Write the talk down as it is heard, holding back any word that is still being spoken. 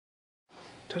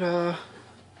Ta-da!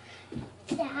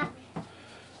 Yeah.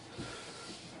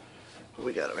 What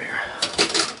we got over here?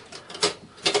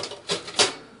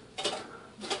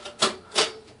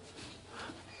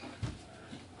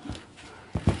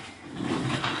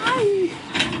 Hi!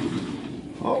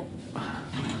 Oh.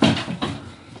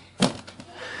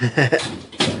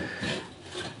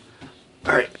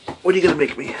 Alright, what are you gonna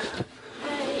make me?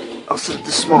 I'll sit at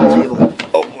the small table.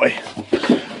 Oh boy.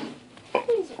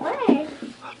 Bread.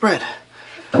 Bread.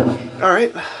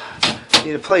 Alright.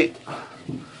 Need a plate.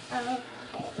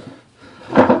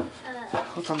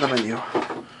 What's on the menu?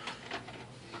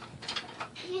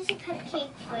 Here's a cupcake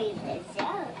for you,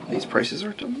 dessert. These prices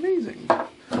are amazing.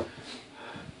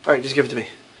 Alright, just give it to me.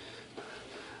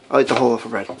 I'll eat the whole loaf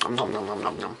of bread. Nom, nom, nom,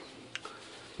 nom, nom.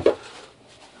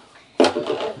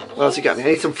 What else you got me? I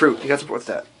need some fruit. You got some? What's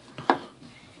that?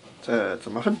 It's a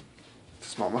muffin? It's a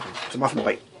small muffin. It's a muffin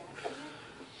bite.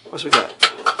 What's we got?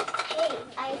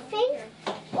 I think.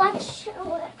 Watch.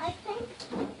 I think.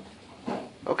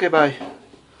 Okay, bye.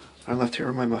 I left here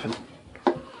with my muffin.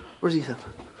 Where's Ethan?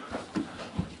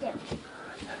 Yeah.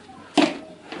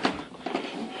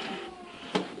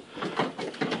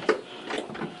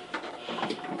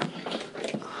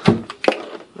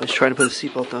 I was trying to put a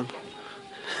seatbelt on.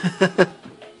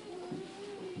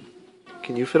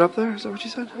 Can you fit up there? Is that what you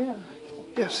said? Yeah.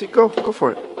 Yeah, see, go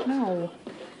for it. No.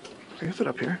 I can fit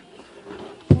up here.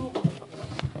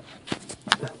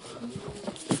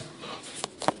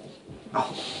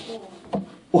 Oh.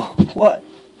 Whoa, what?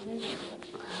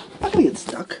 I'm gonna get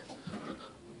stuck.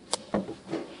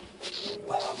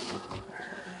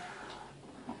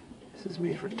 This is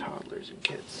made for toddlers and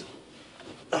kids.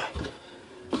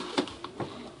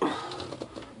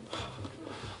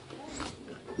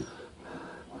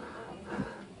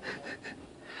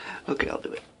 Okay, I'll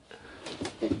do it.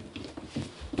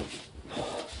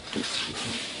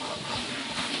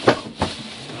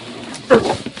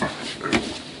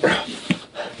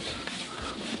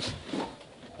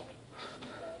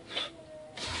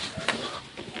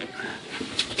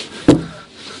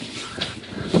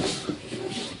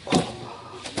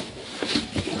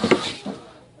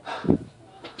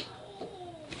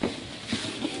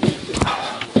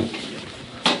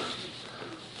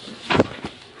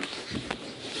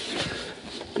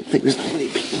 I think there's not many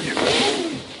people here.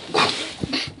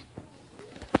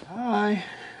 Hi.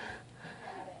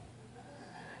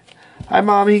 Hi,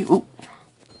 Mommy. Ooh.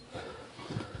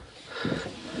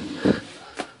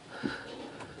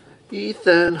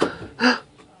 Ethan.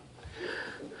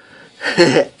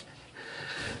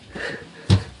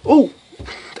 Oh.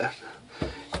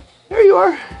 There you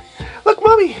are. Look,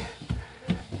 Mommy.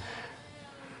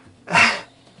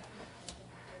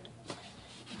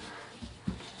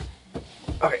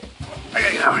 Okay, I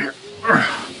gotta get out of here.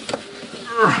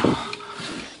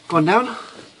 Going down?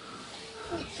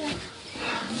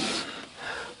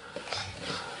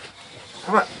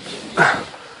 Come on.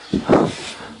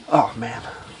 Oh, man.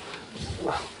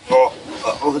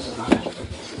 Oh, this is not it.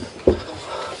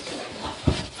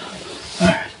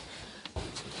 Alright.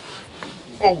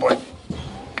 Oh, boy.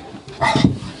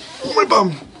 Oh, my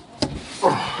bum.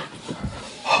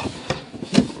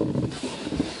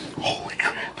 Holy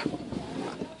crap.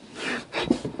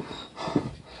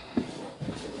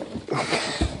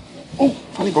 Oh,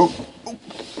 funny bone. Oh,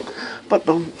 butt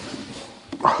bone.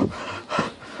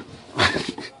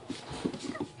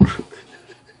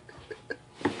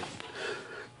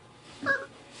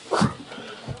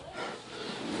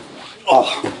 Oh.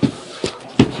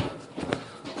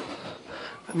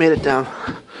 I made it down.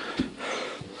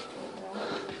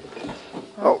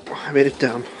 Oh, I made it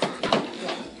down.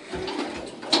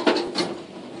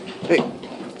 Hey.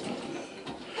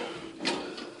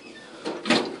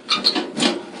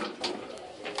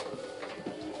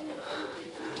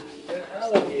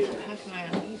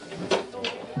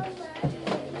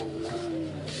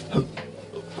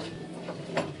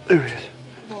 There it is.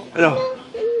 Hello.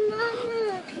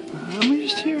 I'm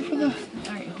just here for the...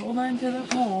 Alright, hold on to the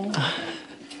pole.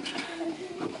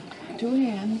 2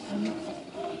 hands.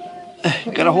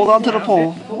 You gotta hold on to the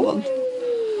pole. Hold on.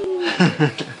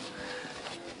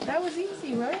 That was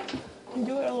easy, right? You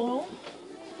do it alone?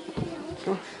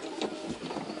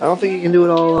 I don't think you can do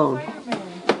it all alone.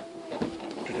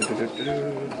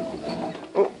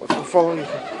 Oh, what's the following?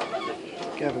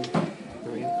 Gavin.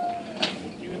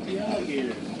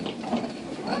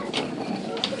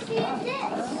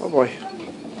 Oh boy.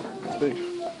 It's big.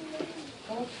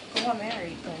 Come on,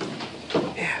 married.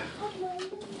 Yeah.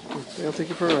 I'll take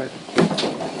you for a ride.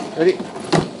 Ready?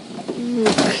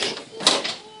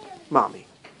 Mommy.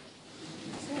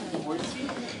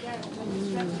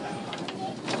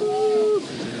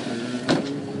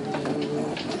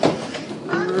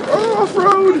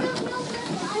 road.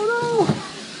 Oh no.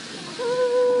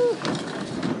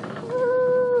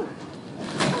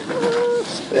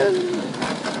 Spin.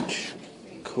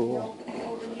 Cool. I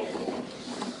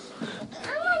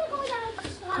want to go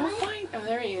Go outside. find. Oh,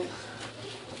 there he is.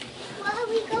 Why are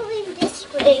we going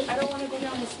this way? I don't want to go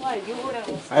down the slide. You go down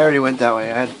the slide. I already went that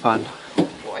way. I had fun.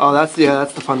 Oh, that's the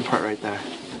fun part right there.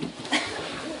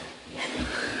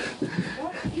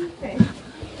 What do you think?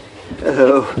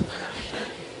 Hello.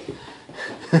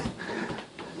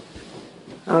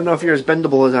 I don't know if you're as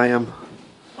bendable as I am.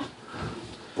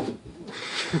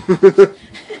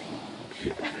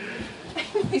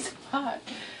 He's hot.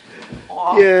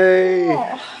 Aw. Yay!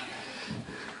 Aw.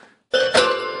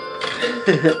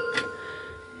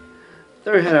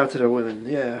 Throw your head out to the women,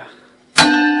 yeah.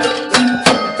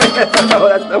 No,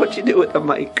 that's not what you do with the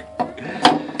mic.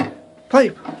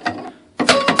 Pipe!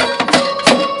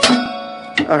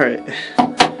 Alright.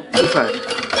 Good five.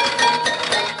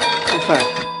 Good five.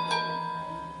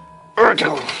 Alright,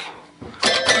 go.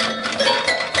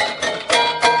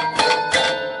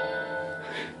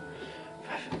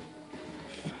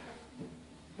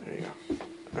 There you go.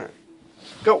 Alright.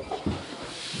 Go!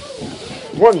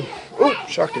 One. Oh,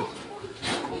 shocked you.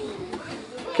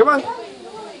 Come on.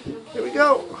 Here we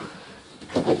go.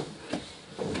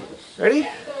 Ready?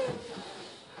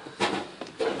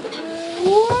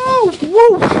 Whoa!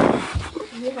 Whoa!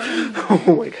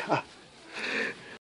 Oh my god.